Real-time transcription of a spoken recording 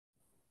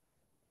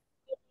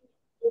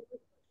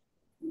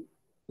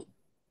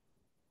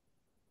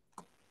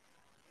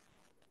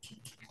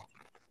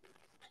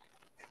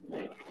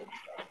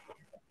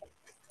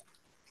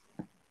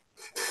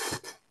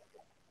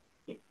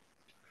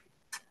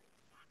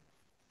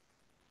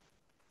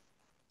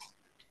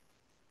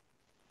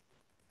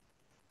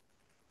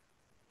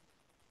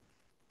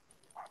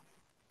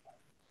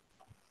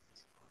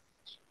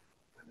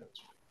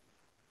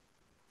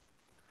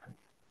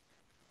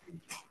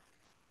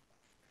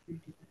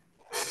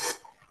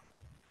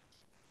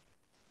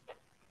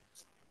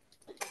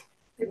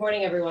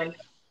morning, everyone.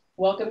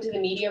 Welcome to the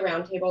Media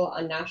Roundtable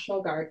on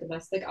National Guard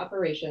domestic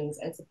operations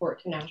and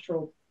support to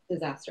natural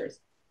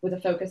disasters, with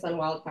a focus on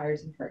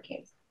wildfires and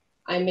hurricanes.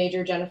 I'm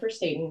Major Jennifer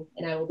Staten,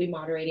 and I will be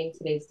moderating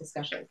today's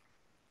discussion.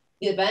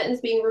 The event is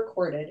being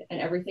recorded,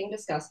 and everything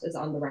discussed is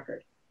on the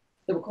record.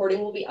 The recording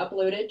will be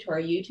uploaded to our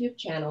YouTube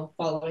channel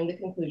following the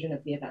conclusion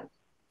of the event.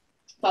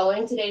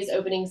 Following today's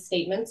opening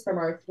statements from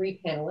our three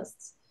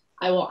panelists,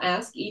 I will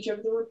ask each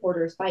of the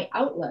reporters by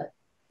outlet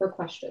for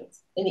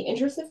questions. In the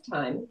interest of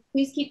time,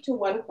 please keep to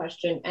one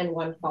question and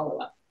one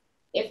follow-up.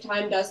 If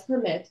time does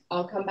permit,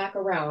 I'll come back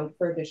around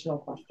for additional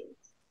questions.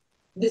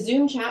 The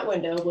Zoom chat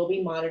window will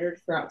be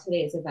monitored throughout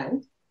today's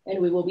event, and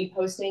we will be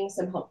posting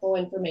some helpful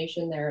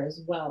information there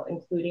as well,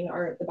 including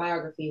the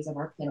biographies of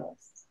our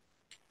panelists.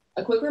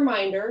 A quick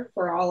reminder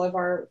for all of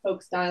our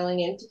folks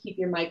dialing in to keep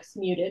your mics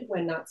muted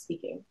when not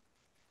speaking.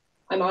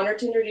 I'm honored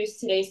to introduce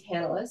today's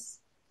panelists: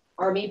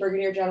 Army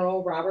Brigadier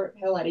General Robert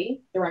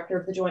Paoletti, Director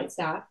of the Joint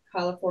Staff,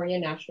 California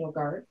National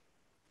Guard;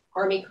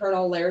 Army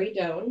Colonel Larry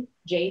Doan,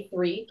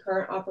 J3,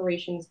 Current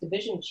Operations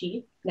Division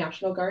Chief,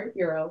 National Guard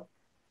Bureau;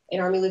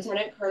 and Army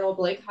Lieutenant Colonel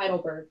Blake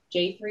Heidelberg,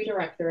 J3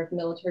 Director of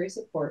Military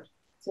Support,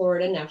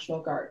 Florida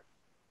National Guard.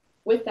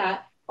 With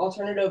that, I'll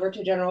turn it over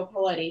to General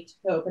Paoletti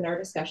to open our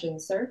discussion.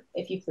 Sir,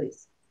 if you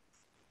please.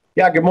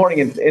 Yeah, good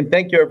morning, and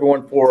thank you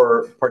everyone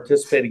for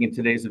participating in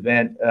today's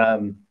event.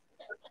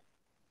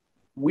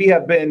 We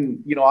have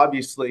been,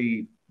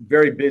 obviously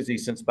very busy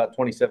since about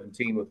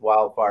 2017 with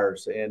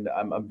wildfires, and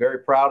I'm very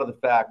proud of the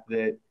fact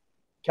that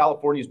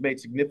California's made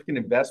significant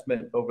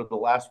investment over the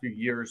last few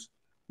years,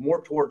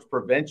 more towards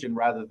prevention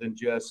rather than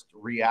just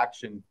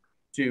reaction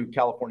to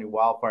California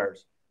wildfires.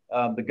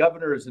 The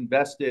governor has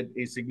invested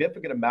a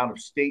significant amount of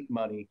state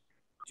money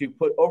to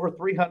put over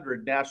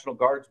 300 National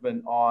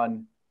Guardsmen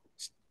on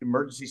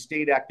emergency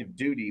state active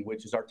duty,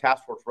 which is our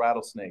Task Force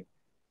Rattlesnake.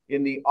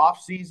 In the off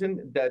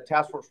season, the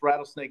Task Force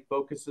Rattlesnake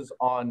focuses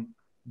on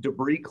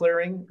debris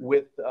clearing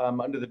with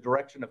under the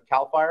direction of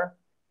CAL FIRE,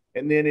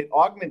 and then it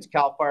augments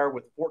CAL FIRE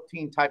with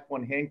 14 Type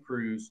 1 hand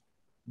crews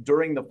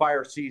during the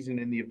fire season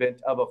in the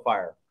event of a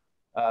fire.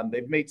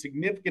 They've made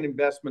significant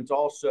investments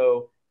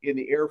also in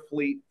the air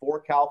fleet for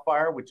CAL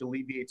FIRE, which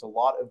alleviates a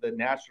lot of the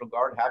National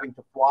Guard having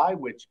to fly,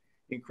 which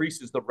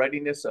increases the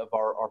readiness of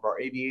our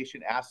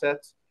aviation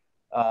assets.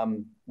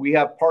 We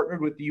have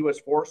partnered with the U.S.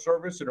 Forest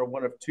Service and are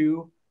one of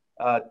two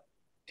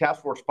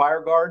Task Force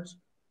Fire Guards.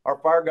 Our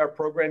Fire Guard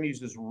program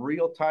uses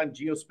real-time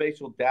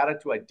geospatial data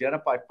to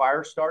identify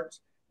fire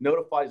starts,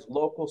 notifies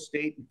local,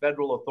 state, and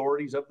federal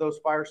authorities of those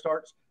fire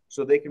starts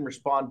so they can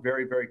respond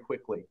very, very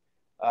quickly.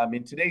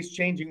 In today's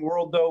changing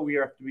world, though, we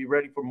have to be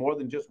ready for more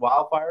than just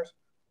wildfires.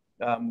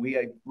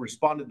 We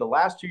responded the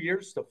last 2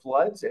 years to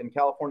floods and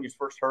California's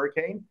first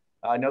hurricane.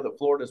 I know that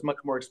Florida is much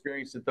more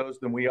experienced at those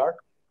than we are,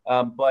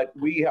 but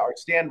we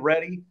stand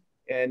ready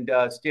and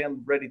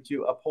stand ready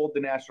to uphold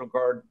the National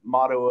Guard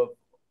motto of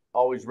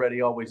always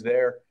ready, always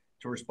there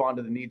to respond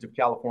to the needs of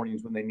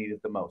Californians when they need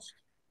it the most.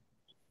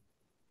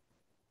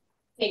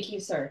 Thank you,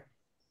 sir.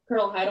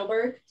 Colonel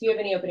Heidelberg, do you have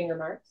any opening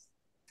remarks?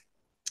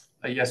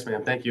 Yes,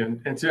 ma'am. Thank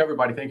you. And to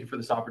everybody, thank you for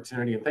this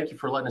opportunity. And thank you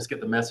for letting us get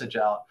the message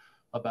out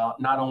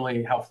about not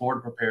only how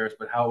Florida prepares,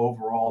 but how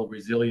overall the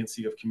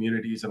resiliency of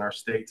communities in our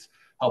states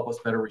help us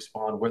better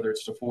respond, whether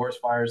it's to forest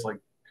fires like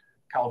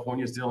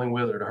California is dealing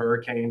with or to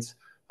hurricanes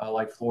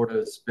like Florida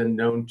has been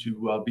known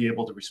to be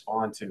able to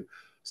respond to.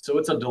 So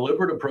it's a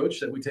deliberate approach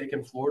that we take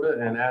in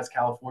Florida. And as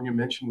California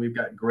mentioned, we've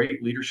got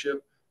great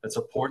leadership that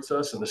supports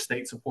us, and the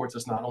state supports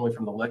us not only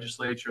from the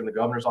legislature and the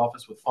governor's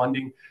office with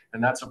funding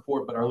and that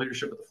support, but our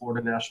leadership at the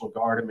Florida National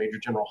Guard and Major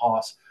General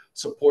Haas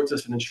supports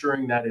us in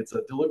ensuring that it's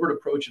a deliberate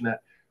approach and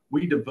that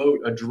we devote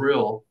a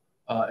drill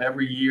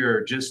every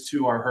year just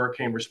to our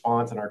hurricane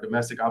response and our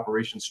domestic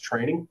operations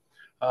training.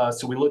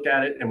 So we look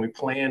at it and we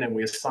plan and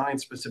we assign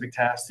specific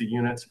tasks to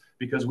units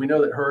because we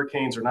know that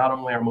hurricanes are not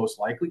only our most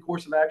likely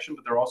course of action,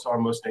 but they're also our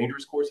most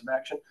dangerous course of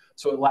action.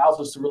 So it allows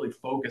us to really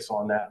focus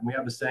on that. And we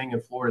have the saying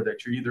in Florida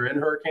that you're either in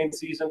hurricane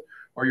season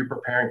or you're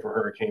preparing for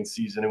hurricane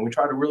season. And we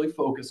try to really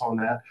focus on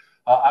that.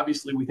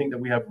 Obviously, we think that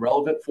we have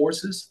relevant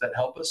forces that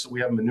help us. So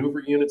we have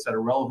maneuver units that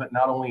are relevant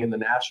not only in the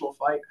national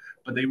fight,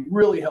 but they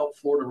really help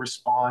Florida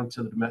respond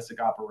to the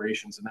domestic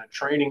operations and that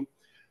training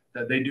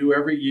that they do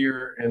every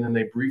year, and then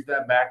they brief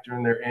that back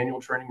during their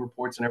annual training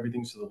reports and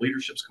everything. So the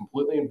leadership's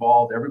completely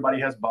involved. Everybody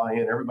has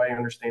buy-in. Everybody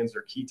understands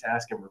their key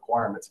task and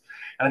requirements.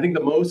 And I think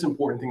the most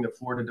important thing that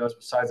Florida does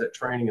besides that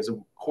training is a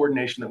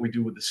coordination that we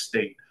do with the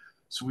state.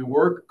 So we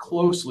work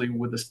closely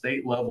with the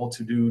state level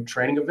to do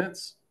training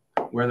events,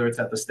 whether it's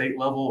at the state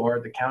level or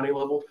at the county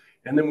level.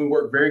 And then we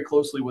work very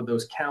closely with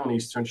those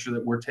counties to ensure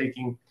that we're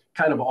taking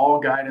kind of all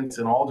guidance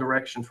and all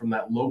direction from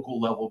that local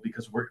level,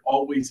 because we're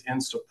always in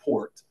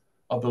support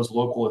of those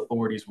local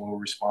authorities when we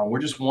respond.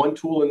 We're just one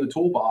tool in the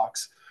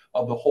toolbox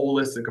of the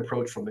holistic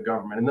approach from the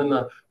government. And then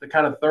the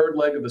kind of third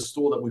leg of the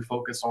stool that we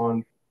focus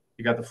on,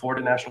 you got the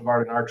Florida National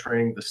Guard in our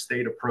training. The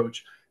state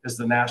approach is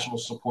the national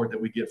support that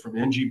we get from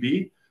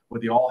NGB,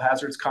 with the All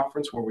Hazards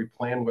Conference, where we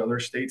plan whether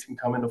states can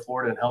come into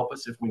Florida and help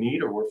us if we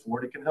need, or where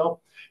Florida can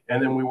help.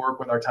 And then we work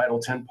with our Title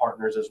X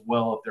partners as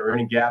well if there are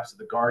any gaps that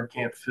the Guard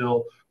can't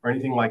fill or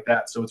anything like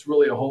that. So it's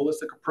really a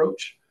holistic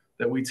approach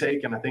that we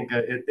take, and I think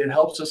that it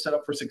helps us set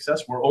up for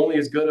success. We're only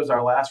as good as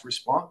our last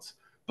response,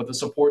 but the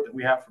support that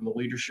we have from the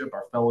leadership,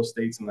 our fellow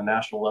states, and the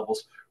national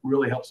levels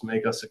really helps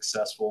make us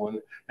successful,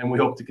 and we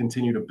hope to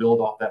continue to build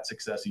off that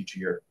success each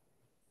year.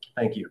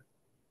 Thank you.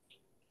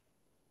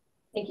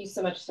 Thank you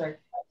so much, sir.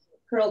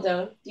 Colonel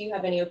Doan, do you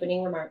have any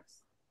opening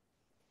remarks?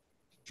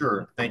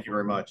 Sure. Thank you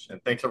very much.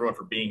 And thanks everyone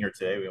for being here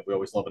today. We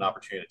always love an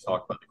opportunity to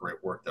talk about the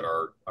great work that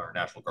our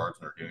National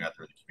Guardsmen are doing out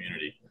there in the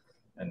community.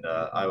 And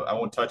I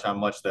won't touch on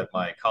much that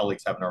my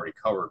colleagues haven't already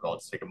covered, but I'll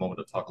just take a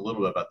moment to talk a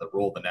little bit about the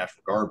role of the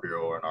National Guard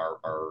Bureau and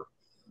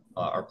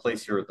our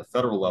place here at the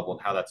federal level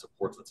and how that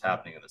supports what's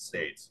happening in the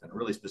states. And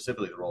really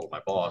specifically the role of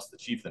my boss, the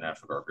chief of the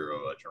National Guard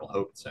Bureau, General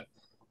Hokanson.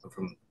 So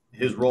from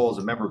his role as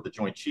a member of the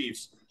Joint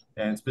Chiefs,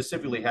 and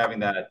specifically having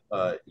that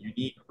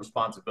unique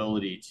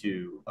responsibility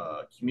to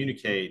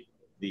communicate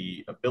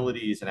the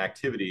abilities and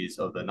activities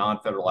of the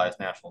non-federalized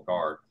National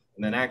Guard,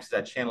 and then acts as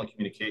that channel of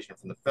communication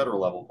from the federal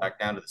level back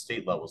down to the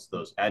state levels,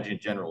 those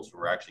adjutant generals who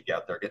are actually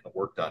out there getting the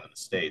work done in the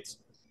states.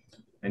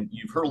 And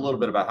you've heard a little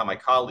bit about how my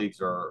colleagues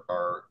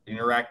are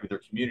interacting with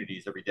their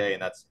communities every day,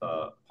 and that's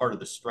part of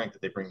the strength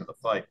that they bring to the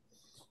fight.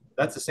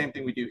 That's the same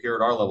thing we do here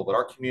at our level, but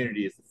our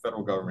community is the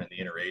federal government and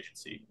the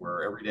interagency,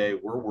 where every day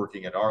we're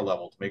working at our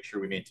level to make sure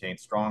we maintain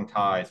strong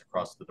ties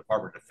across the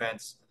Department of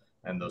Defense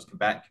and those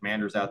combatant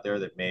commanders out there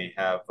that may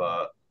have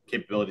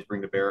capabilities to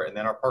bring to bear, and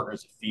then our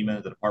partners at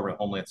FEMA, the Department of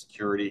Homeland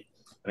Security,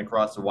 and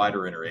across the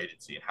wider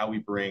interagency, and how we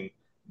bring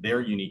their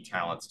unique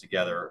talents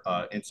together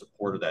in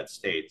support of that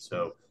state.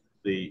 So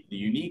the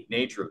unique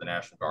nature of the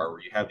National Guard,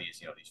 where you have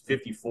these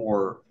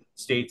 54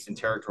 states and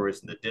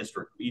territories in the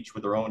district, each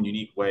with their own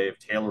unique way of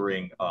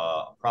tailoring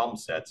problem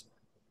sets,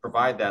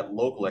 provide that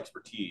local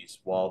expertise,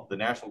 while the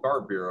National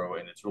Guard Bureau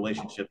and its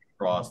relationship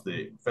across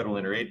the federal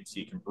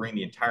interagency can bring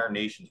the entire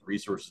nation's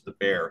resources to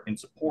bear in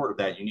support of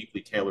that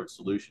uniquely tailored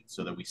solution,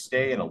 so that we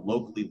stay in a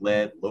locally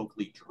led,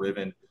 locally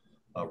driven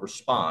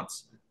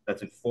response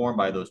that's informed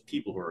by those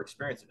people who are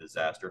experiencing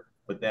disaster,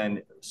 but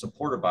then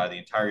supported by the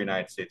entire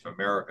United States of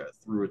America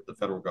through the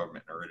federal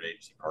government and our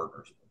interagency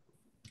partners.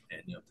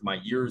 And through my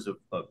years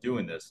of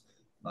doing this,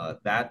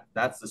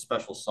 that's the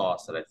special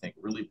sauce that I think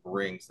really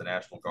brings the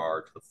National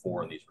Guard to the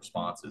fore in these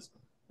responses,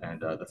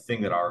 and the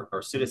thing that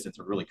our citizens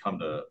have really come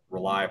to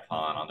rely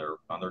upon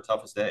on their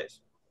toughest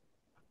days.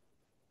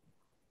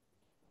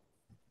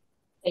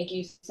 Thank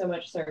you so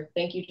much, sir.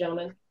 Thank you,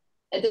 gentlemen.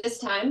 At this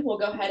time, we'll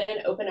go ahead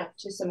and open up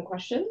to some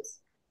questions.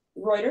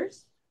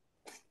 Reuters.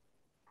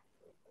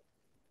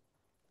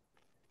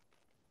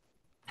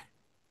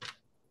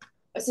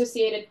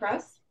 Associated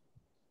Press.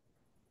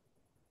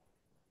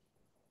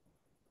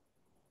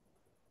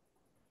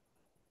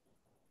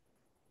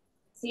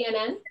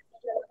 CNN.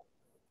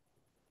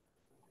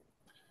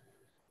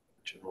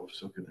 General,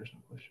 so good, there's no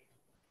question.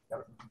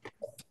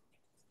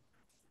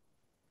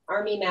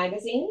 Army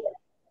Magazine.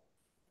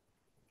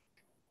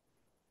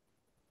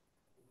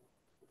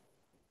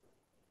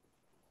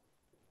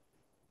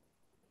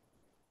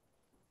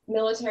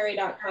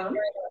 Military.com.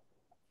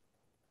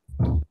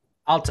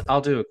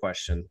 I'll do a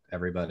question,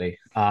 everybody.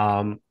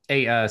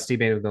 Hey, Steve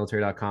Bain with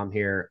military.com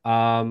here.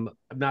 I'm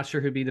not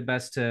sure who'd be the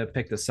best to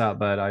pick this up,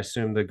 but I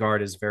assume the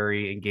Guard is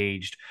very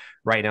engaged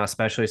right now,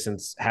 especially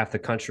since half the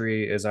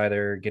country is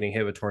either getting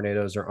hit with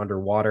tornadoes or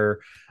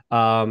underwater.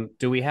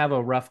 Do we have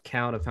a rough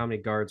count of how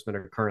many Guardsmen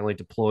are currently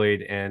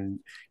deployed, and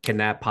can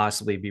that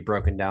possibly be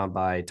broken down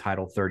by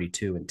Title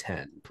 32 and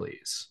 10,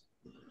 please?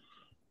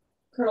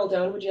 Colonel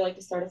Doan, would you like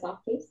to start us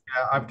off, please?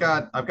 Yeah, I've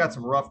got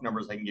some rough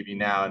numbers I can give you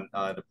now, and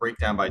the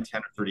breakdown by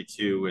 10 or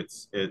 32.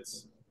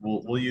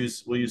 We'll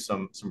use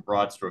some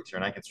broad strokes here,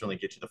 and I can certainly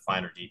get you the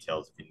finer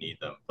details if you need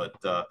them. But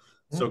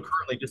so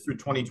currently, just through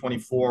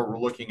 2024, we're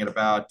looking at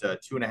about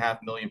 2.5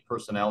 million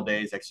personnel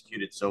days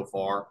executed so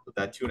far. With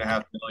that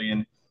 2.5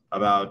 million,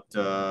 about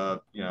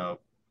about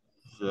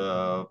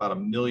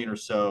 1 million or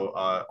so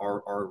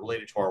are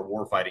related to our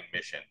warfighting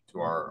mission, to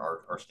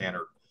our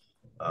standard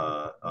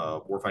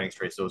warfighting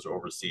trace. Those are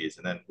overseas,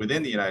 and then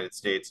within the United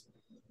States,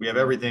 we have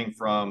everything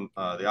from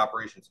the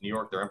operations in New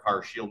York, their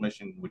Empire Shield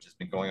mission, which has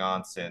been going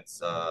on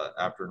since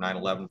after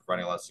 9/11,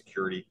 providing a lot of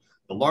security.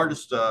 The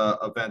largest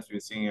events we've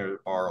been seeing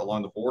are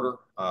along the border,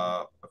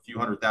 a few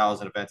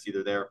 100,000 events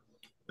either there.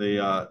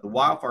 The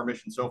wildfire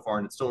mission so far,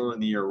 and it's still early in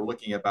the year, we're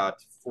looking at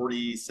about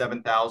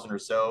 47,000 or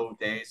so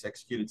days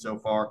executed so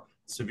far.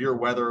 Severe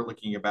weather,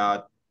 looking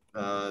about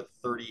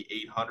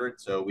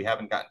 3,800. So we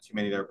haven't gotten too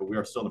many there, but we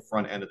are still in the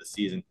front end of the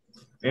season.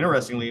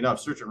 Interestingly enough,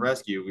 search and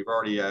rescue, we've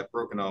already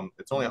broken them.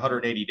 It's only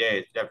 180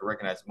 days. You have to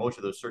recognize most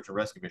of those search and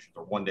rescue missions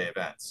are one-day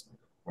events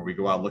where we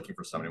go out looking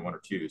for somebody, 1 or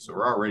 2. So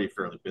we're already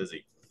fairly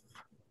busy.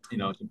 In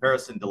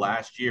comparison to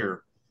last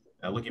year,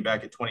 looking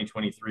back at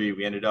 2023,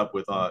 we ended up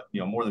with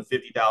more than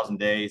 50,000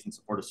 days in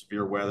support of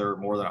severe weather,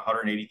 more than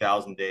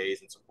 180,000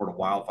 days in support of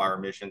wildfire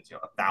missions,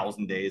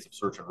 1,000 days of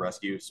search and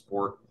rescue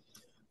support.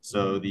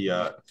 So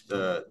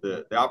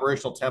the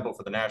operational tempo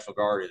for the National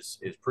Guard is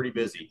pretty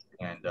busy,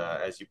 and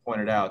as you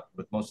pointed out,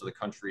 with most of the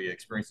country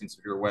experiencing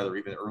severe weather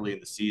even early in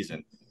the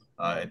season,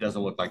 it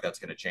doesn't look like that's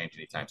going to change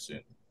anytime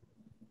soon.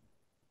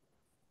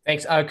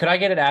 Thanks. Could I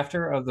get it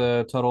after of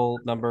the total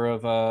number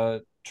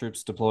of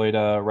troops deployed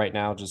right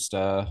now, just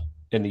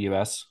in the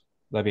U.S.?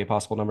 That'd be a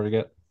possible number to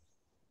get.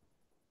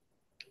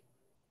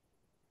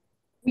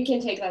 We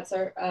can take that,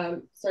 sir.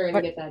 Sir,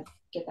 and get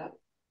that.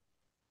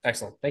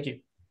 Excellent. Thank you.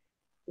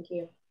 Thank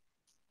you.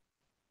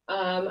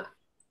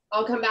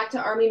 I'll come back to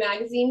Army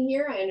Magazine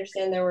here. I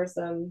understand there were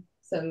some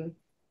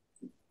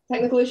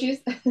technical issues.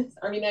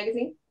 Army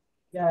Magazine.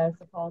 Yes,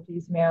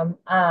 apologies, ma'am.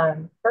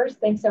 First,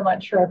 thanks so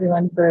much for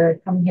everyone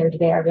for coming here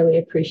today. I really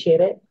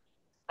appreciate it.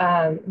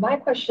 My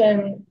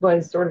question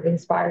was sort of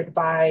inspired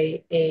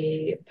by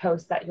a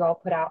post that you all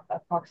put out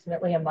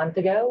approximately a month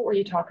ago, where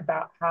you talk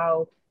about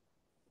how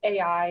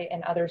AI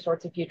and other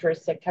sorts of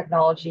futuristic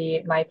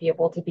technology might be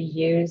able to be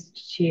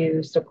used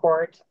to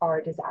support our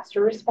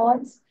disaster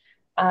response,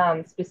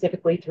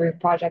 specifically through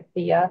Project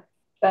Thea.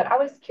 But I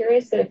was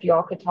curious if you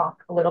all could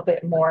talk a little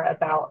bit more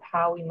about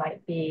how we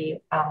might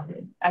be,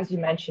 as you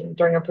mentioned,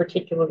 during a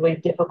particularly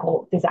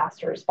difficult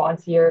disaster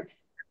response year,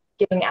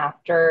 getting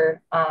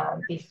after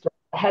these threats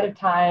ahead of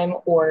time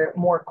or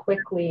more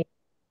quickly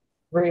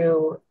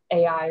through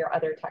AI or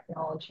other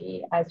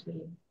technology as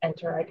we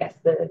enter, I guess,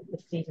 the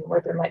season where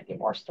there might be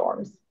more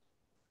storms.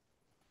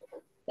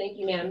 Thank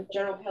you, ma'am.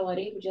 General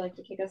Pelletti, would you like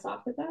to kick us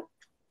off with that?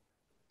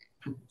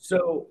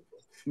 So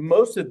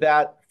most of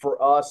that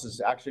for us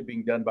is actually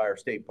being done by our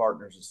state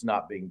partners. It's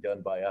not being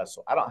done by us.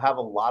 So I don't have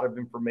a lot of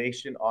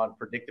information on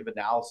predictive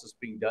analysis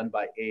being done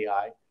by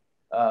AI.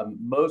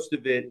 Most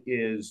of it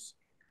is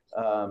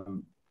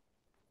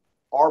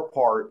our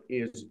part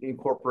is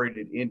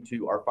incorporated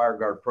into our fire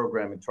guard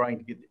program and trying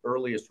to get the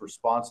earliest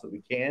response that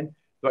we can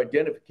to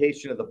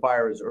identification of the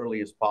fire as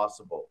early as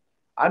possible.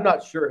 I'm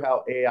not sure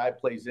how AI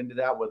plays into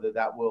that, whether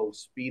that will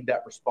speed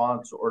that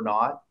response or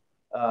not.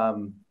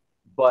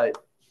 But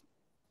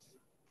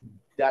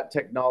that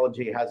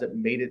technology hasn't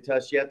made it to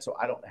us yet, so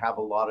I don't have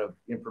a lot of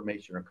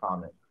information or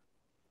comment.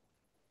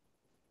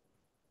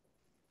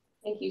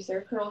 Thank you,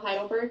 sir. Colonel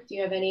Heidelberg, do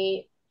you have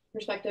any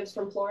perspectives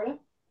from Florida?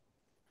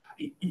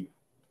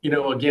 You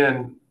know,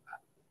 again,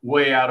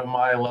 way out of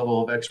my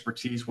level of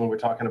expertise when we're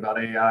talking about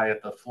AI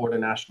at the Florida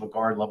National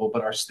Guard level,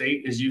 but our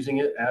state is using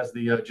it, as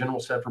the general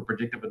said, for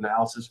predictive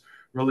analysis,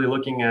 really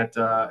looking at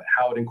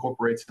how it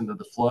incorporates into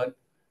the flood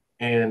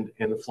and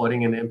the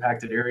flooding in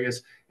impacted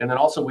areas. And then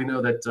also we know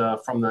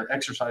that from the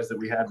exercise that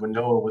we had when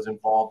NOAA was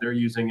involved, they're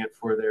using it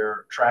for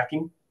their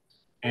tracking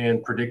and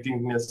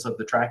predictingness of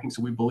the tracking.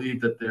 So we believe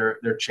that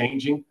they're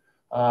changing.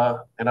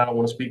 And I don't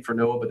want to speak for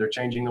NOAA, but they're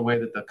changing the way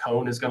that the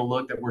cone is going to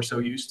look that we're so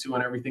used to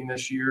and everything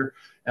this year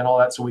and all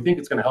that. So we think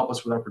it's going to help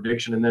us with our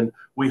prediction. And then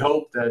we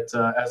hope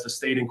that as the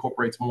state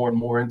incorporates more and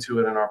more into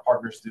it and our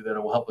partners do that,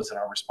 it will help us in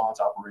our response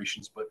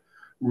operations. But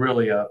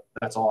really,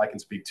 that's all I can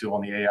speak to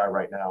on the AI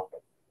right now.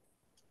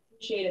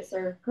 Appreciate it,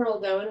 sir. Colonel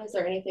Doan, is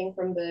there anything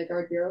from the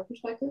Guard Bureau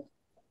perspective?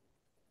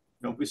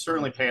 No, we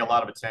certainly pay a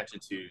lot of attention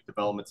to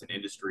developments in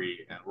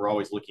industry, and we're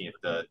always looking at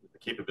the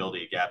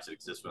capability gaps that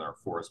exist within our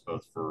force,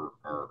 both for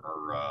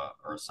our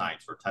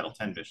assigned for Title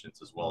X missions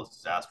as well as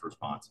disaster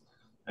response.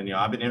 And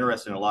I've been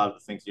interested in a lot of the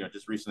things.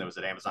 Just recently I was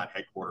at Amazon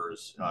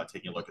headquarters,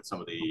 taking a look at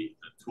some of the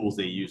tools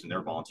they use in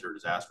their volunteer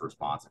disaster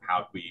response, and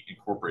how we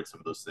incorporate some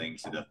of those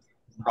things into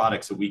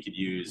products that we could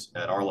use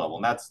at our level.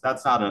 And that's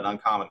not an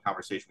uncommon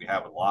conversation we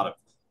have with a lot of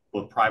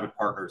both private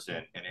partners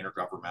and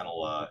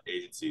intergovernmental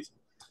agencies.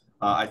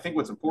 I think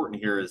what's important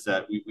here is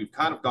that we've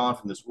kind of gone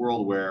from this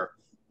world where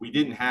we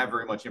didn't have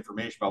very much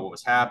information about what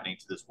was happening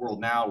to this world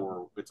now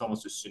where it's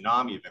almost a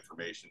tsunami of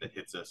information that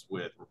hits us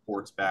with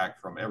reports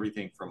back from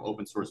everything from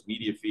open source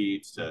media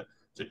feeds to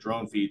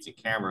drone feeds and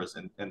cameras.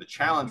 And the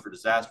challenge for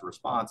disaster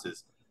response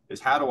is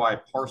how do I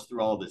parse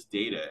through all of this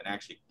data and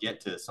actually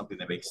get to something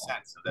that makes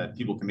sense so that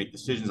people can make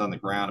decisions on the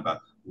ground about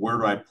where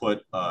do I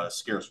put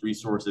scarce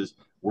resources,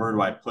 where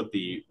do I put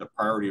the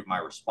priority of my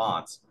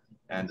response.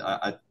 And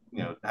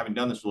having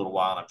done this for a little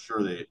while, and I'm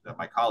sure that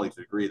my colleagues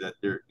would agree that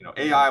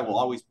AI will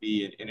always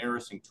be an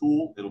interesting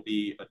tool. It'll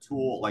be a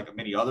tool like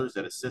many others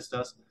that assist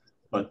us,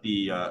 but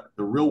the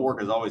real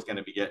work is always going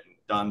to be getting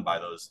done by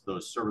those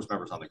service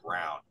members on the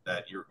ground.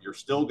 That you're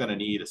still going to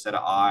need a set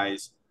of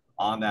eyes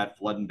on that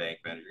flood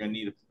embankment. You're going to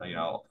need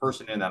a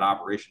person in that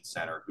operations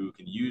center who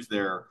can use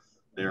their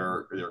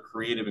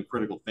creative and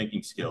critical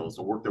thinking skills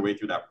to work their way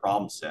through that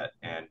problem set.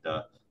 And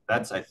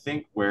that's, I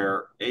think,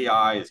 where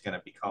AI is going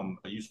to become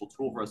a useful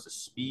tool for us to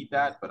speed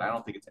that, but I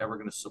don't think it's ever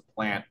going to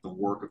supplant the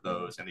work of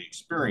those and the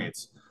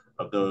experience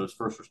of those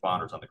first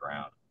responders on the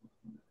ground.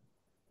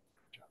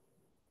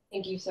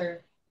 Thank you,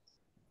 sir.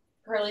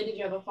 Carly, did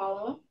you have a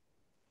follow-up?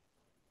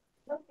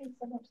 No, thanks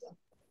so much.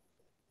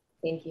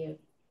 Thank you.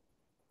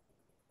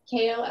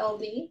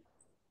 KOLD.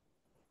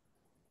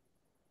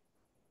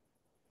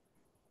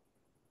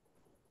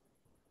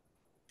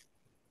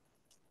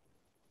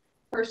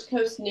 First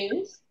Coast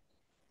News.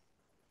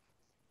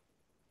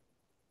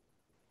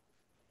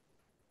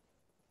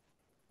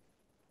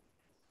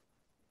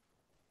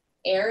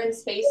 Air and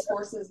Space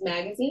Forces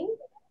magazine.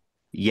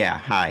 Yeah,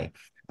 hi.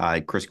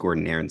 Chris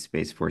Gordon, Air and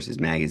Space Forces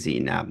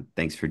Magazine.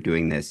 Thanks for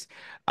doing this.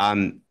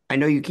 I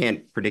know you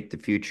can't predict the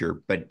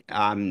future, but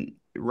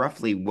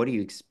roughly what do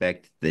you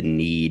expect the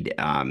need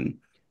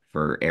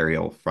for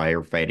aerial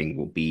firefighting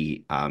will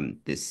be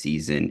this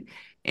season?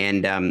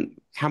 And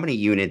how many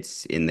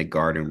units in the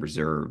Guard and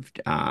Reserve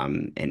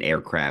and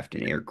aircraft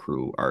and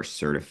aircrew are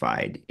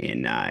certified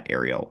in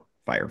aerial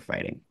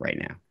firefighting right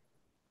now?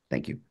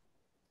 Thank you.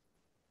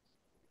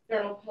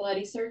 Colonel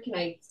Paletti, sir, can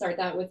I start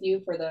that with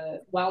you for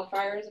the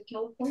wildfires of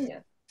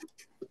California?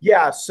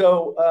 Yeah,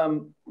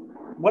 so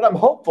what I'm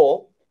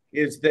hopeful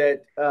is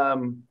that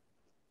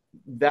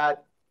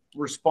that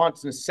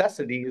response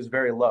necessity is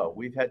very low.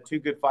 We've had 2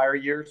 good fire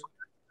years.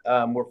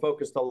 We're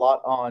focused a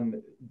lot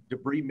on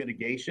debris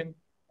mitigation,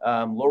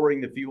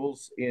 lowering the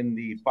fuels in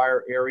the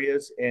fire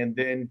areas, and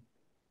then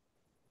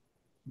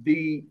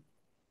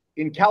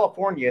in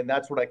California, and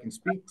that's what I can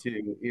speak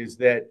to, is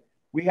that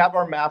we have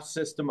our MAP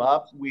system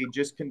up. We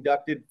just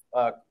conducted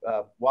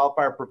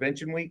Wildfire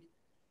Prevention Week.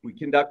 We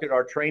conducted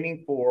our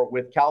training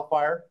with CAL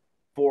FIRE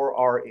for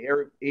our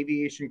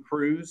aviation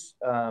crews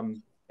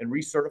and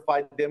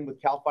recertified them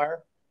with CAL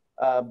FIRE.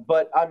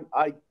 But I'm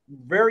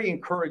very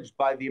encouraged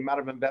by the amount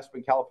of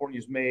investment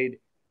California's made,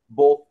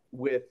 both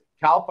with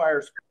CAL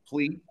FIRE's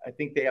fleet. I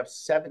think they have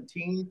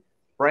 17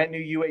 brand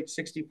new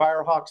UH-60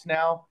 Firehawks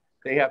now.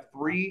 They have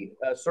 3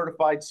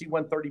 certified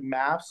C-130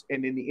 MAFs,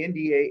 and in the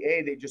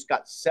NDAA, they just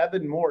got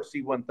 7 more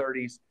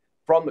C-130s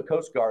from the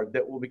Coast Guard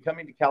that will be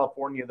coming to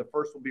California. The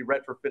first will be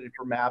retrofitted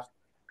for MAFs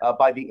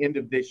by the end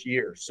of this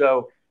year.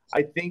 So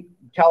I think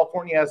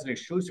California has an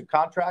exclusive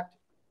contract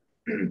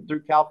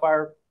through CAL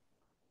FIRE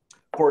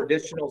for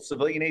additional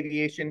civilian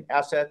aviation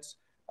assets,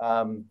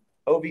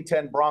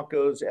 OV-10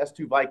 Broncos,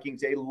 S-2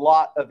 Vikings, a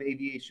lot of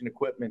aviation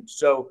equipment.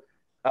 So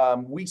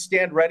we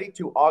stand ready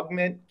to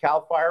augment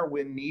CAL FIRE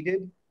when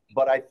needed.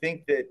 But I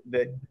think that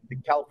the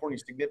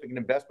California's significant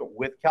investment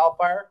with CAL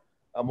FIRE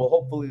will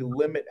hopefully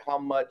limit how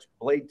much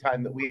blade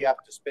time that we have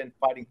to spend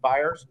fighting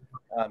fires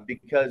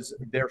because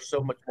they're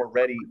so much more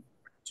ready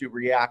to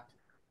react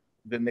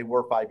than they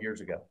were 5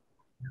 years ago.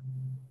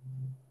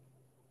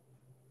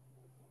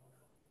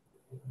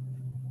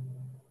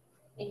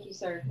 Thank you,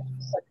 sir.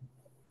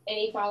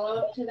 Any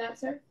follow-up to that,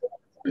 sir?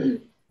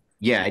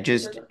 Yeah,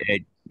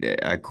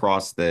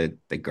 across the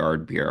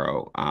Guard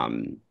Bureau,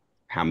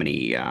 how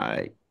many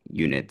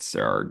units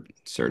are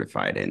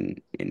certified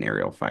in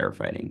aerial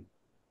firefighting?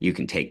 You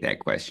can take that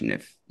question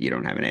if you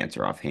don't have an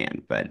answer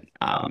offhand, but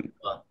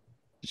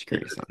just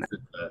curious on that.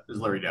 This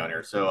is Larry down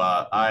here. So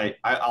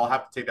I'll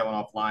have to take that one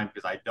offline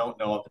because I don't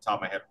know off the top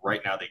of my head right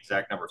now the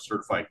exact number of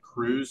certified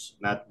crews.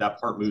 And that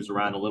part moves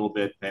around a little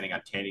bit depending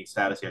on tanning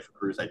status of actual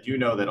crews. I do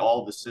know that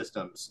all the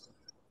systems,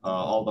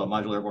 all the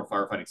modular airborne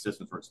firefighting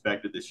systems were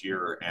inspected this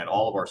year, and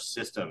all of our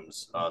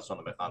systems so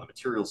on the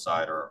material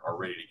side are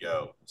ready to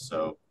go.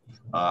 So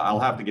I'll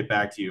have to get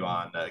back to you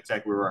on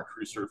exactly where we're on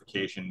crew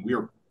certification.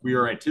 We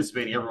are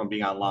anticipating everyone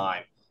being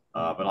online,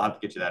 but I'll have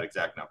to get you that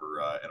exact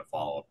number in a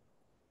follow-up.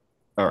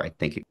 All right,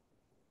 thank you.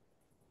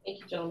 Thank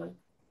you, gentlemen.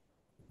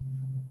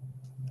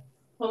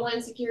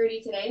 Homeland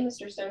Security today,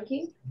 Mr.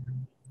 Stoneking.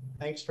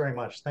 Thanks very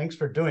much. Thanks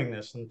for doing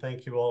this, and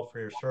thank you all for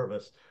your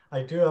service.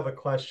 I do have a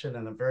question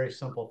and a very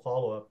simple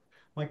follow-up.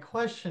 My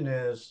question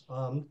is,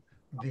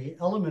 the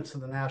elements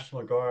of the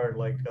National Guard,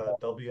 like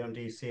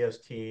WMD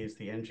CSTs,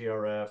 the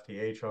NGRF, the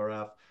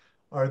HRF,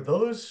 are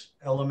those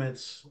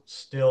elements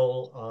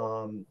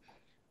still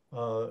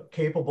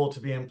capable to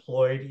be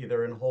employed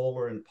either in whole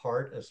or in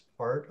part as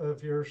part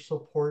of your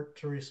support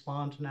to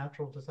respond to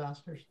natural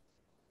disasters?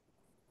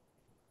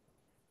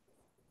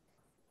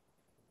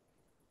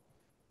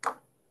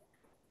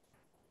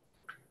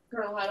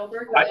 Colonel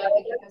Heidelberg, would you like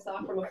to kick us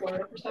off from a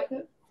Florida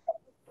perspective?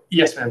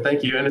 Yes, ma'am.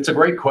 Thank you. And it's a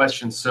great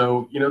question.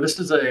 So, this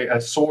is a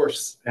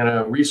source and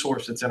a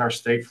resource that's in our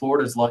state.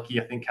 Florida's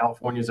lucky. I think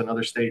California is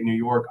another state. New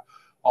York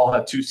all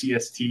have 2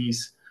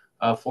 CSTs.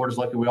 Florida's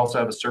lucky. We also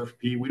have a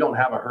SURF-P. We don't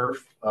have a HERF,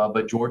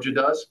 but Georgia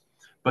does.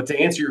 But to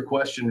answer your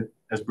question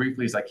as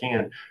briefly as I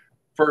can,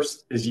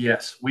 first is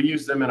yes. We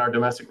use them in our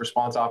domestic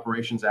response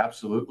operations,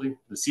 absolutely.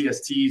 The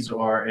CSTs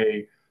are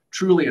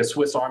truly a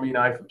Swiss Army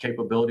knife of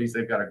capabilities.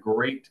 They've got a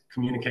great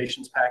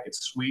communications packet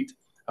suite.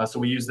 So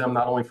we use them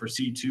not only for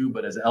C2,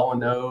 but as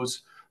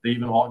L&Os. They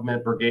even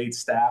augment brigade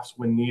staffs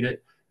when needed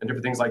and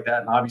different things like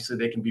that. And obviously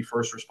they can be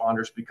first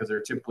responders because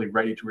they're typically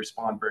ready to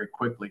respond very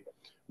quickly.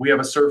 We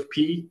have a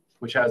SURF-P,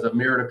 which has a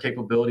myriad of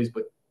capabilities,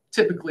 but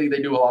typically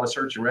they do a lot of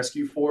search and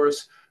rescue for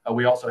us.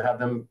 We also have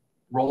them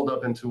rolled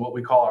up into what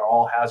we call our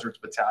all hazards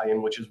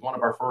battalion, which is one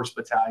of our first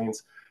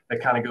battalions that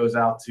kind of goes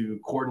out to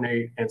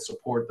coordinate and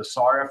support the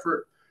SAR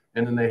effort.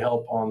 And then they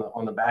help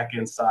on the back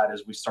end side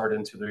as we start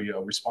into the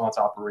response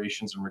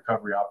operations and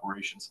recovery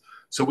operations.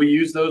 So we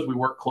use those. We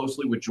work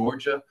closely with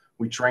Georgia.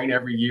 We train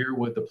every year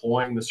with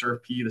deploying the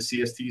SURF-P, the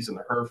CSTs, and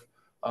the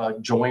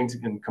HERF joined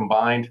and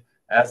combined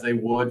as they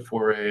would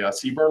for a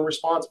CBRN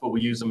response, but we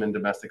use them in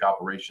domestic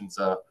operations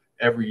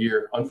every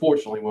year,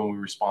 unfortunately, when we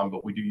respond,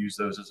 but we do use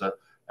those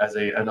as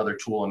another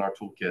tool in our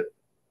toolkit.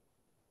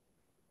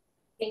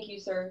 Thank you,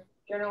 sir.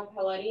 General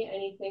Paletti,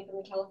 anything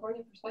from the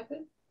California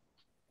perspective?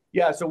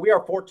 Yeah, so we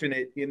are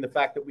fortunate in the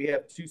fact that we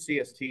have two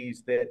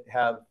CSTs that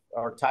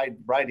are tied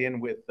right in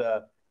with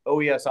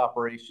OES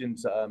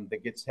operations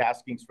that gets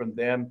taskings from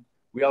them.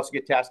 We also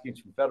get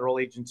taskings from federal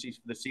agencies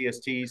for the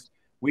CSTs.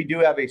 We do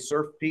have a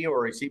SURF-P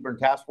or a Seaburn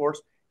Task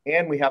Force,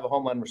 and we have a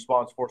Homeland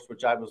Response Force,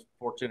 which I was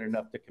fortunate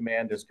enough to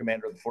command as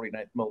commander of the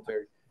 49th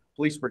Military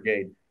Police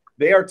Brigade.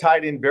 They are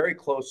tied in very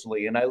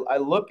closely, and I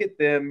look at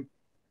them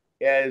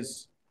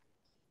as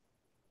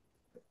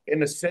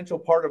an essential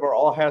part of our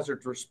all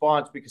hazards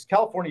response because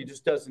California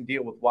just doesn't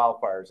deal with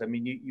wildfires. I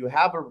mean, you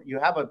have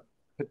a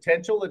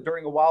potential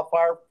during a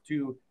wildfire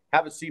to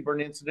have a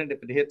CBRN incident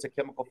if it hits a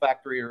chemical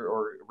factory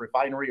or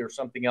refinery or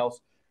something else.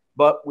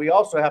 But we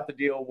also have to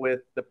deal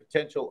with the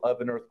potential of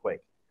an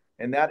earthquake.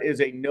 And that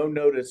is a no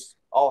notice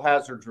all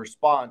hazards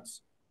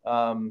response.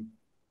 A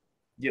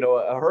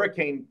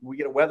hurricane, we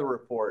get a weather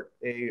report.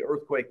 A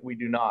earthquake, we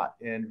do not.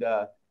 And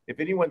if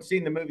anyone's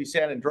seen the movie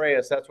San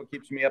Andreas, that's what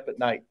keeps me up at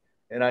night.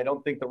 And I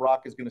don't think The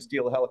Rock is going to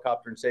steal a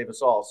helicopter and save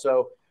us all.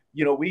 So,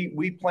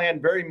 we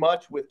plan very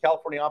much with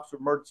California Office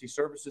of Emergency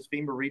Services,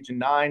 FEMA Region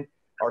 9,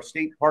 our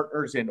state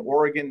partners in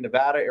Oregon,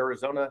 Nevada,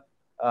 Arizona,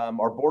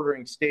 our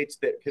bordering states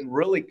that can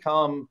really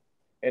come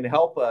and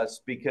help us,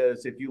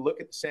 because if you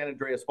look at the San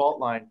Andreas fault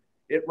line,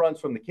 it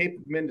runs from the Cape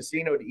of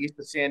Mendocino to east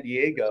of San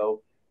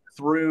Diego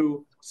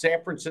through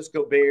San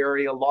Francisco Bay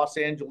Area, Los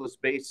Angeles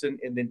Basin,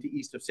 and then to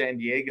east of San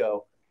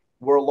Diego,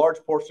 where a large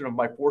portion of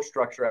my force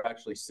structure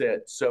actually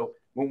sits. So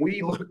when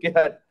we look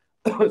at,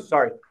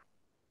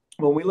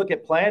 when we look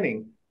at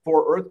planning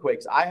for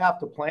earthquakes, I have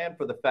to plan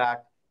for the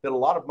fact that a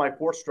lot of my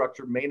force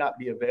structure may not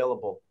be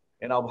available.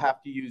 And I'll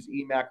have to use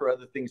EMAC or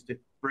other things to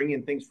bring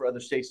in things for other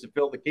states to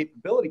fill the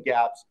capability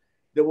gaps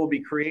that will be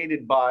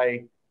created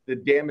by the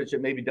damage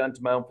that may be done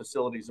to my own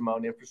facilities and my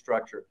own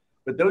infrastructure.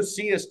 But those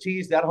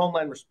CSTs, that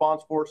Homeland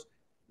Response Force,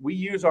 we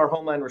use our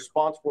Homeland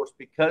Response Force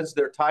because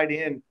they're tied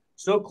in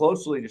so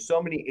closely to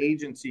so many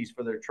agencies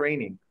for their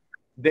training.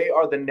 They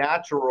are the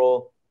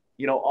natural,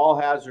 all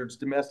hazards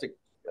domestic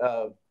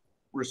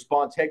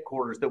response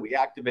headquarters that we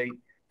activate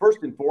first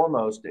and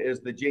foremost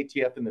as the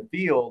JTF in the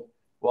field,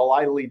 while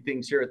I lead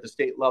things here at the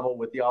state level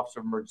with the Office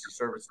of Emergency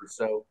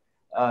Services,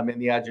 and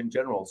the Adjutant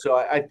General. So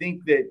I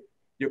think that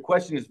your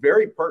question is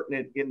very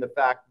pertinent in the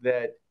fact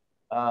that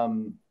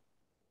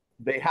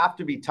they have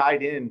to be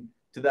tied in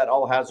to that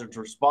all hazards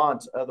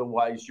response.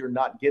 Otherwise, you're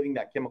not getting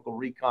that chemical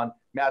recon,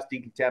 mass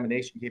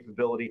decontamination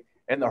capability.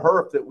 And the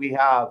HERF that we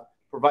have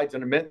provides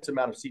an immense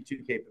amount of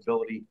C2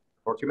 capability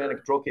or command and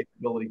control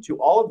capability to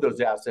all of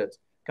those assets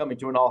coming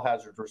to an all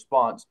hazards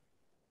response.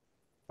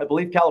 I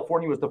believe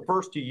California was the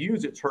first to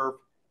use its HERF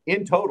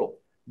in total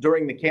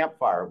during the Camp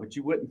Fire, which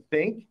you wouldn't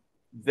think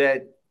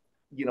that,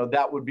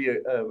 that would be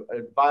a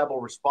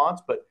viable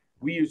response, but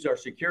we used our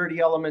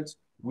security elements.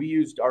 We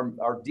used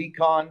our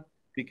decon,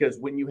 because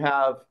when you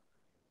have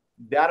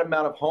that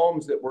amount of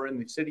homes that were in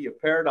the city of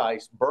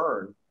Paradise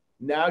burn,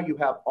 now you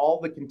have all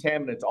the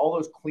contaminants, all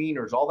those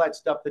cleaners, all that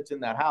stuff that's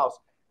in that house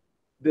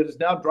that is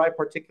now dry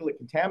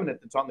particulate contaminant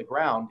that's on the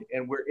ground.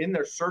 And we're in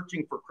there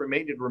searching for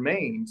cremated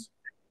remains.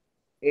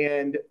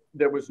 And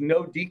there was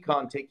no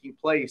decon taking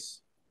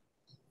place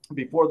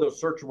before those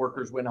search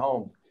workers went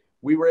home.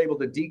 We were able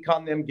to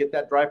decon them, get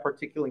that dry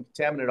particulate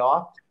contaminant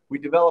off. We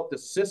developed a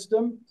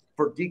system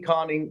for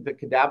deconning the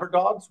cadaver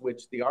dogs,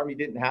 which the Army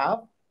didn't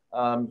have.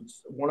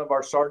 One of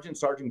our sergeants,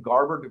 Sergeant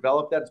Garber,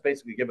 developed that. It's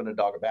basically giving a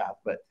dog a bath,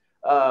 but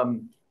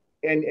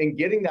and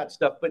getting that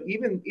stuff. But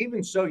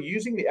even so,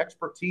 using the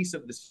expertise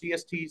of the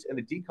CSTs and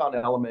the decon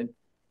element,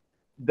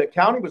 the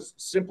county was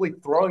simply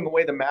throwing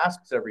away the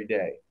masks every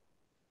day.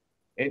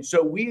 And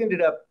so we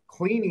ended up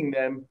cleaning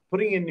them,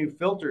 putting in new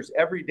filters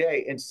every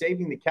day, and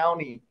saving the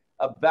county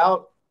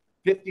about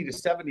 $50,000 to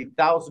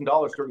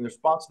 $70,000 during the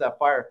response to that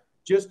fire,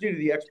 just due to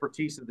the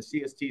expertise of the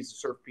CSTs, the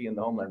SURF-P, and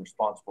the Homeland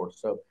Response Force.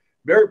 So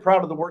very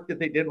proud of the work that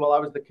they did while I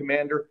was the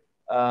commander,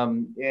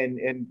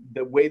 and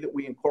the way that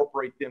we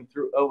incorporate them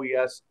through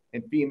OES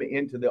and FEMA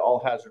into the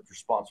all hazards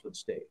response for the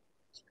state.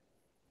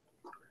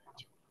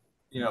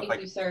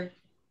 Thank you, sir.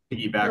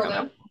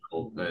 Piggyback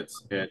on that,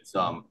 it's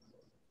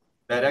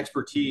that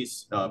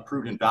expertise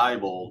proved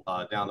invaluable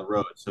down the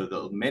road.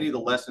 So many of the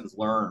lessons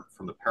learned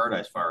from the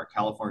Paradise Fire,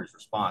 California's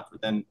response, were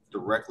then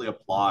directly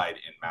applied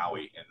in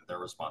Maui in their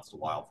response to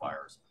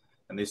wildfires.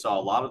 And they saw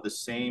a lot of the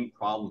same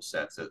problem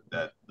sets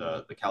that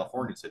the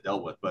Californians had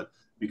dealt with, but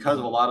because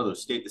of a lot of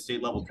those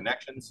state-to-state level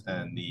connections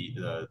and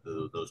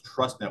those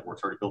trust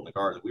networks already built in the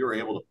Guard, we were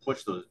able to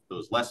push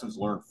those lessons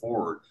learned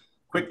forward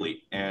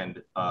quickly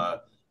and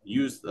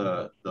use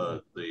those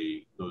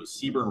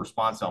CBRN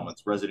response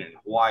elements resident in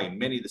Hawaii in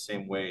many of the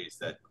same ways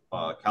that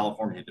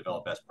California had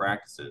developed best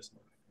practices.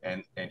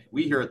 And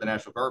we here at the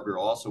National Guard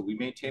Bureau also, we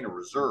maintain a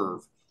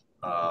reserve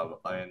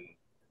in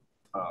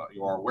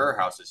our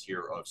warehouses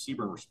here of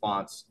CBRN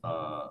response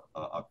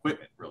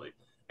equipment, really.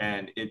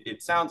 And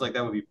it sounds like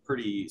that would be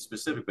pretty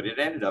specific, but it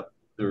ended up,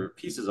 there were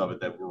pieces of it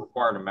that were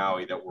required in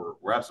Maui that were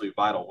absolutely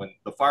vital. When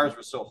the fires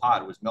were so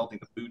hot, it was melting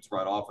the boots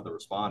right off of the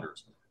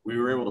responders. We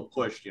were able to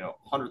push,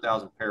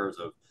 100,000 pairs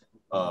of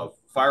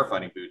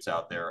firefighting boots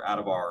out there out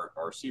of our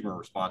CBRN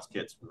response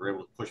kits. We were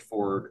able to push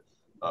forward,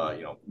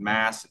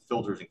 masks and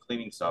filters and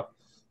cleaning stuff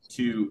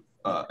to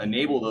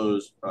enable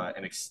those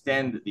and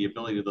extend the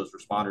ability of those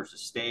responders to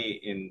stay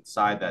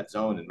inside that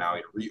zone in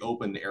Maui, to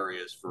reopen the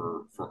areas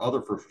for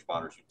other first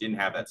responders who didn't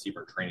have that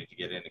CBRN training to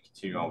get in and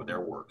continue on with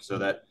their work. So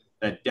that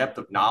depth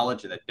of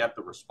knowledge and that depth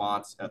of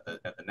response at the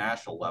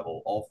national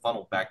level all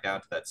funneled back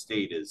down to that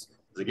state is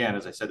again,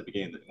 as I said at the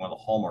beginning, one of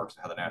the hallmarks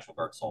of how the National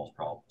Guard solves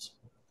problems.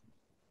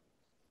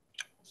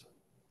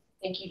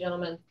 Thank you,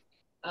 gentlemen.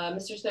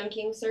 Mr. Stone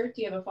King, sir,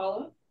 do you have a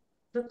follow-up?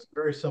 That's a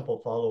very simple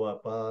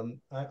follow-up.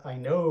 I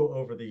know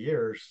over the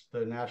years,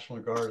 the National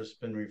Guard has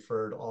been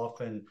referred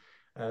often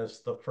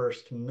as the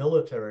first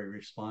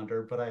military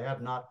responder, but I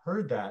have not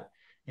heard that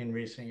in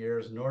recent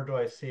years, nor do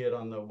I see it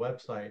on the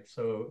website.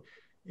 So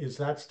is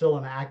that still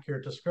an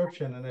accurate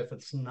description? And if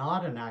it's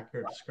not an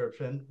accurate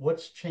description,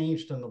 what's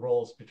changed in the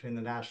roles between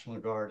the National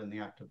Guard and the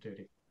active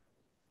duty?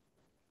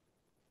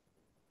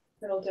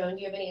 Colonel Doan,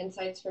 do you have any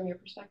insights from your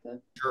perspective?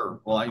 Sure.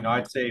 Well,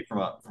 I'd say from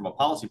a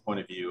policy point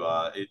of view,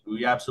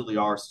 we absolutely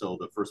are still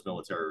the first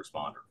military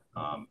responder.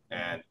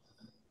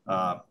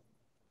 I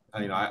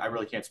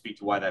really can't speak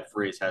to why that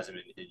phrase hasn't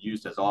been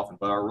used as often,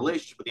 but our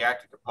relationship with the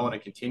active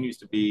component continues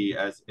to be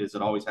as it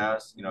always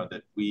has.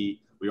 That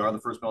we are the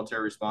first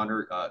military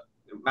responder.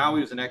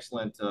 Maui is an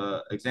excellent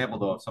example,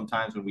 though, of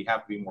sometimes when we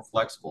have to be more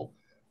flexible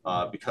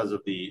because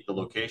of the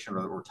location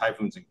or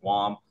typhoons in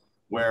Guam,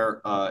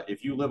 where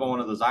if you live on one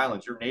of those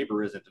islands, your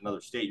neighbor isn't another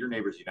state, your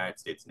neighbor is the United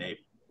States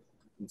Navy.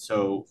 And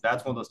so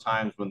that's one of those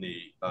times when the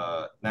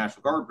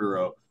National Guard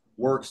Bureau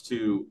works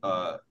to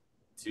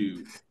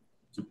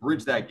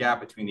bridge that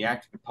gap between the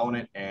active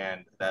component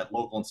and that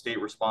local and state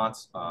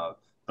response.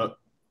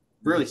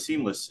 Really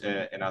seamless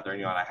and out there.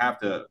 And I have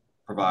to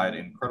provide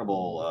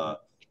incredible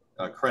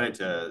credit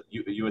to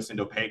U.S.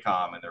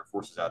 Indo-PACOM and their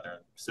forces out there in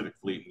the Pacific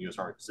Fleet and U.S.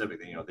 Army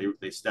Pacific.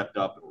 They stepped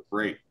up and were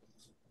great.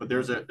 But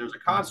there's a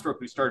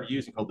construct we started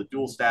using called the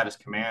dual status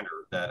commander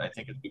that I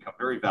think has become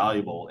very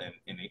valuable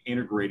in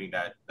integrating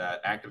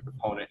that active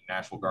component and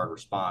National Guard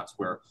response,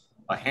 where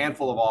a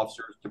handful of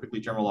officers,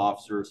 typically general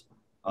officers,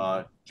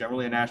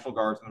 generally a National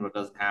Guardsman, but it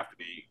doesn't have to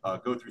be,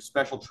 go through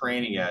special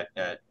training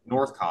at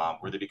NORTHCOM,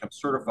 where they become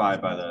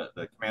certified by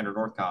the commander of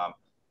NORTHCOM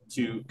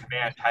to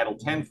command Title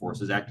 10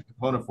 forces, active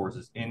component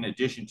forces, in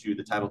addition to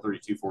the Title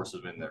 32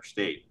 forces in their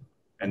state.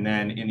 And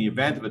then in the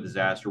event of a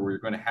disaster where you're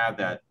going to have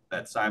that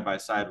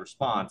side-by-side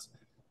response,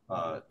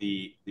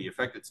 the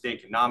affected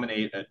state can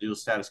nominate a dual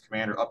status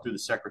commander up through the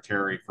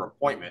secretary for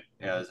appointment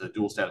as a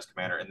dual status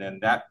commander, and then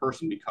that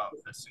person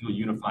becomes a single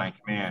unifying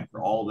command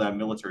for all of that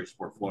military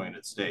support flowing into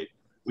the state.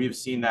 We have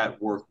seen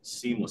that work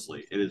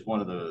seamlessly. It is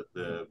one of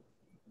the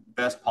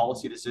best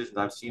policy decisions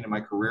I've seen in my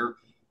career,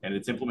 and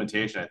its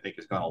implementation, I think,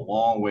 has gone a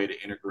long way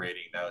to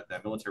integrating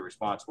that military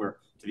response, where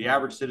to the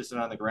average citizen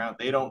on the ground,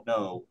 they don't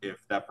know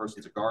if that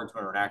person's a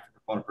guardsman or an active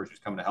component person who's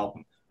coming to help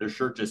them. Their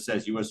shirt just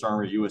says U.S.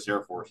 Army, U.S.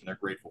 Air Force, and they're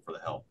grateful for the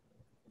help.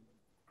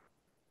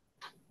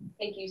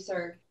 Thank you,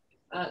 sir.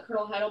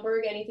 Colonel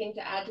Heidelberg, anything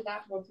to add to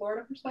that from a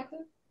Florida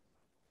perspective?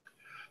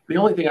 The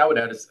only thing I would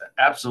add is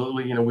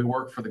absolutely, we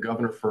work for the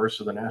governor first,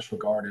 so the National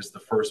Guard is the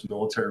first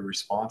military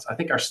response. I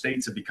think our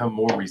states have become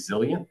more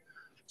resilient,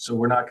 so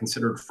we're not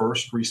considered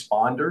first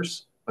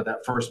responders, but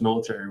that first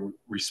military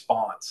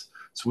response.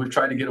 So we've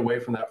tried to get away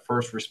from that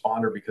first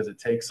responder because it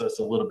takes us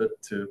a little bit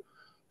to,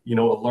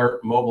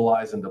 alert,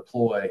 mobilize, and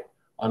deploy,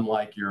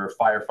 unlike your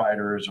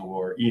firefighters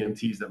or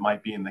EMTs that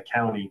might be in the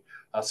county.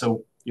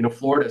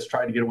 Florida has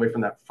tried to get away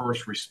from that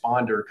first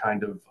responder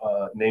kind of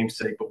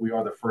namesake, but we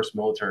are the first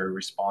military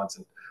response.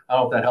 And I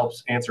don't know if that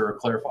helps answer or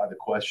clarify the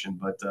question,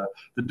 but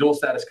the dual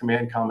status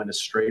command comment is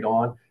straight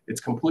on.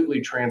 It's completely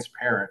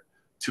transparent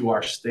to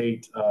our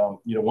state.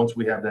 Once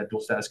we have that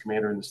dual status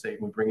commander in the state,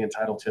 and we bring in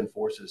Title 10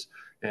 forces,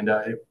 and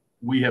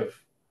we have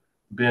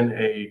been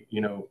a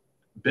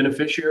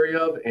beneficiary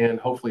of, and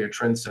hopefully a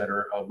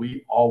trendsetter.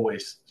 We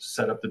always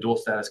set up the dual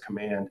status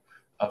command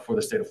for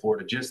the state of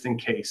Florida, just in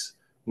case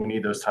we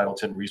need those Title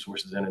 10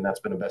 resources in, and that's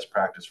been a best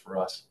practice for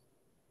us.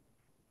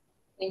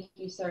 Thank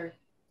you, sir.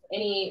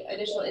 Any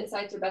additional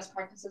insights or best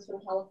practices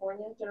from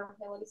California, General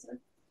Haley, sir?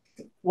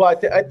 Well,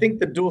 I think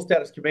the dual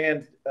status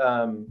command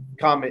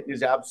comment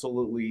is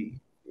absolutely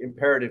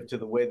imperative to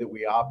the way that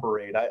we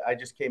operate. I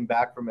just came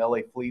back from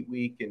LA Fleet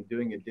Week and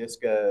doing a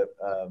DISCA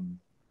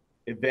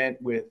event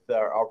with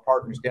our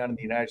partners down in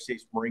the United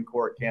States Marine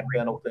Corps at Camp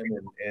Pendleton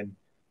and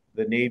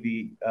the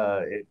Navy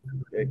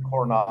at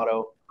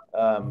Coronado.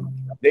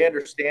 They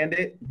understand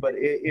it, but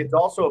it's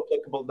also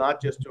applicable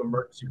not just to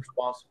emergency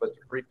response, but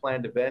to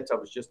pre-planned events. I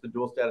was just the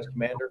dual status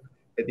commander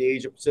at the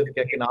Asia Pacific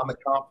Economic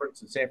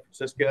Conference in San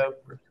Francisco.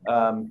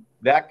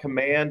 That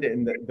command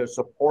and the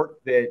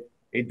support that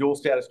a dual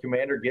status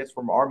commander gets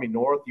from Army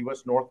North,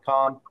 U.S.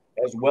 NORTHCOM,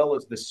 as well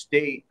as the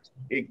state,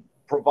 it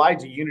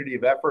provides a unity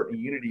of effort and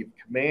a unity of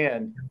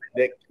command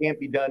that can't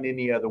be done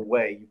any other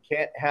way. You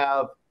can't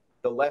have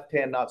the left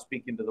hand not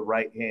speaking to the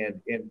right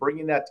hand, and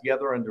bringing that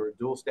together under a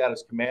dual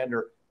status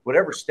commander,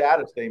 whatever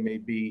status they may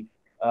be,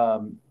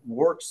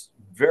 works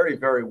very,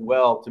 very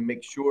well to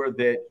make sure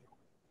that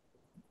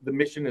the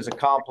mission is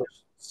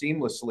accomplished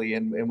seamlessly.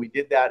 And we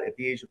did that at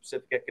the Asia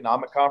Pacific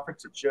Economic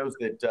Conference. It shows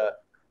that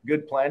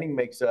good planning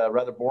makes a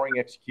rather boring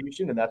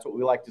execution, and that's what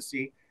we like to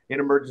see in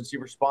emergency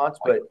response.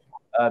 But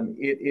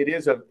it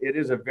is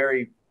a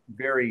very,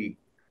 very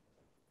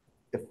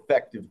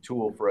effective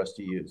tool for us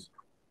to use.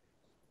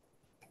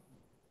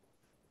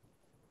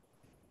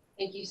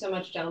 Thank you so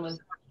much, gentlemen.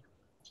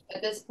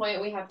 At this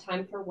point, we have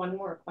time for one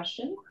more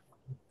question.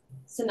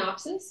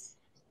 Synopsis.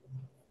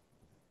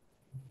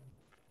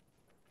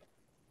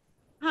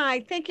 Hi,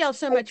 thank y'all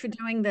so much for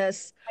doing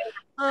this.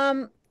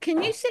 Can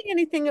you say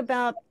anything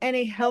about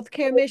any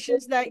healthcare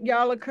missions that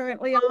y'all are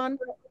currently on?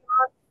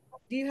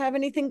 Do you have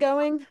anything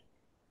going?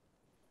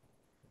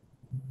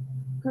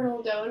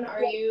 Colonel Doan,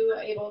 are you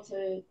able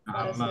to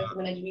let us know from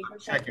an NGB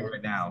perspective? Checking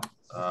right now.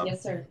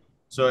 Yes, sir.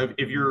 So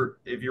if you're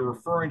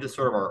referring to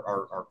sort of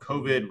our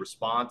COVID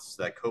response,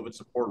 that COVID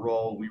support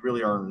role, we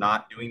really are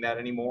not doing that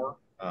anymore.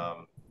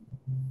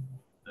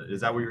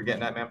 Is that what you're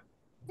getting at, ma'am?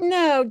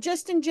 No,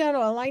 just in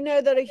general. I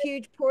know that a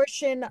huge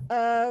portion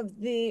of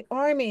the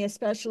Army,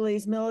 especially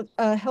is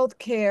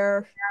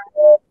healthcare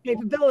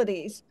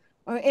capabilities,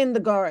 are in the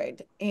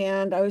Guard.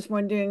 And I was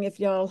wondering if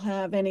y'all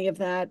have any of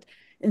that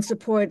in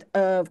support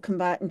of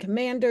combatant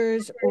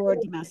commanders or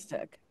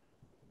domestic.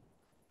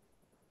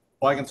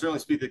 Well, I can certainly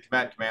speak to the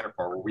combatant commander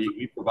part, where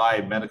we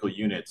provide medical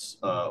units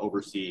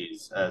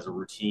overseas as a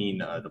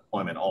routine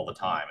deployment all the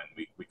time,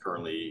 and we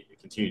currently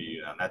continue to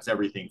do that. And that's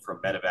everything from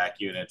medevac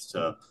units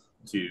to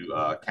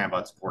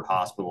combat support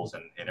hospitals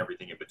and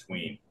everything in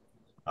between.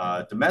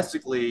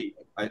 Domestically,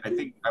 I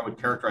think I would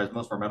characterize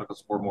most of our medical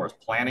support more as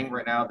planning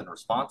right now than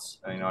response.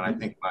 And I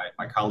think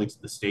my colleagues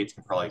in the States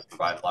can probably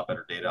provide a lot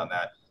better data on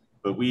that.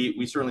 But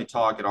we certainly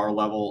talk at our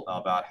level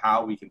about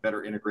how we can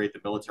better integrate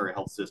the military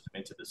health system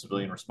into the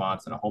civilian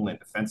response in a homeland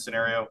defense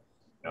scenario.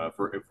 If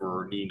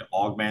we're needing to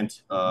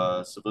augment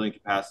civilian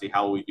capacity,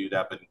 how will we do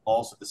that? But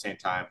also at the same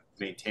time,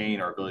 maintain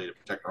our ability to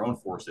protect our own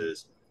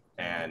forces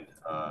and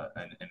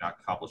not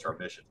accomplish our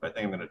missions. But I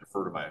think I'm going to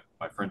defer to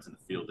my friends in the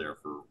field there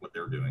for what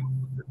they're doing.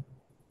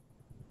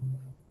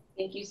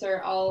 Thank you,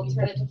 sir. I'll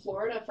turn it to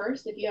Florida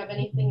first. If you have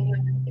anything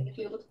in the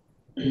field.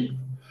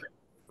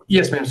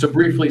 Yes, ma'am. So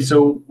briefly,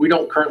 so we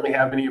don't currently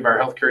have any of our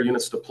healthcare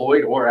units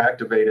deployed or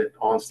activated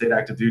on state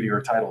active duty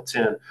or Title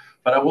 10.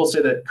 But I will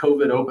say that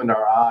COVID opened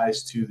our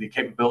eyes to the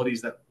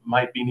capabilities that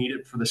might be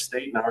needed for the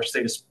state. And our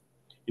state has,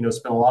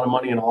 spent a lot of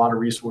money and a lot of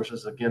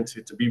resources, again,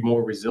 to be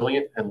more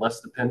resilient and less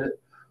dependent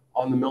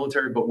on the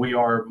military. But we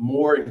are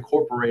more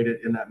incorporated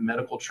in that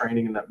medical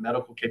training and that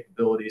medical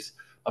capabilities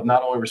of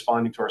not only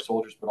responding to our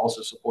soldiers, but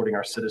also supporting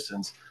our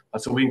citizens.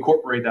 So we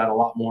incorporate that a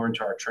lot more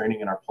into our training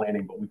and our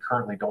planning, but we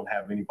currently don't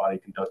have anybody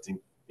conducting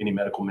any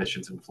medical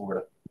missions in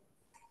Florida.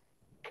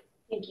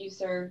 Thank you,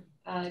 sir.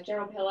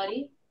 General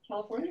Piletti,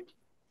 California?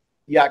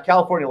 Yeah,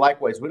 California,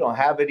 likewise. We don't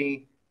have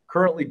any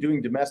currently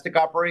doing domestic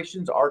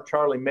operations. Our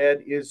Charlie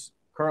Med is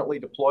currently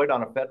deployed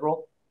on a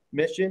federal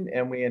mission,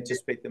 and we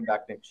anticipate them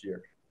back next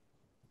year.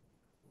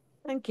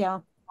 Thank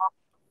you.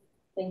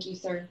 Thank you,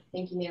 sir.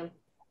 Thank you, ma'am.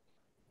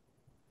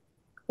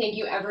 Thank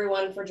you,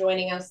 everyone, for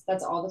joining us.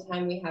 That's all the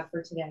time we have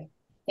for today.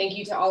 Thank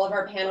you to all of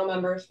our panel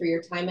members for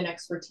your time and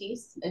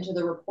expertise, and to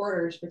the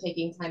reporters for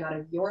taking time out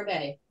of your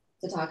day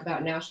to talk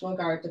about National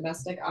Guard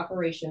domestic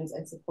operations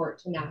and support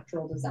to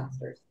natural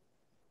disasters.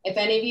 If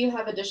any of you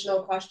have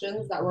additional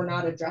questions that were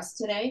not addressed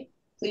today,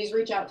 please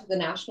reach out to the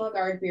National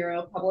Guard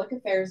Bureau Public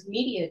Affairs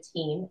Media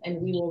team,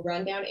 and we will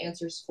run down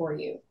answers for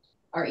you.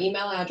 Our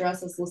email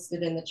address is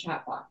listed in the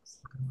chat box.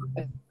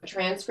 A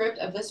transcript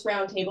of this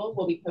roundtable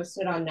will be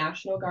posted on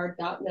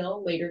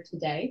nationalguard.mil later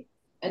today,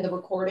 and the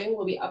recording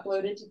will be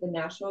uploaded to the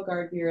National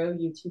Guard Bureau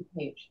YouTube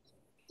page.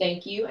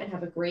 Thank you, and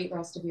have a great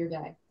rest of your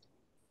day.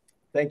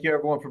 Thank you,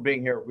 everyone, for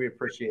being here. We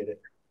appreciate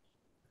it.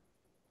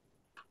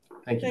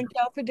 Thank you. Thank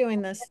y'all for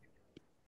doing this.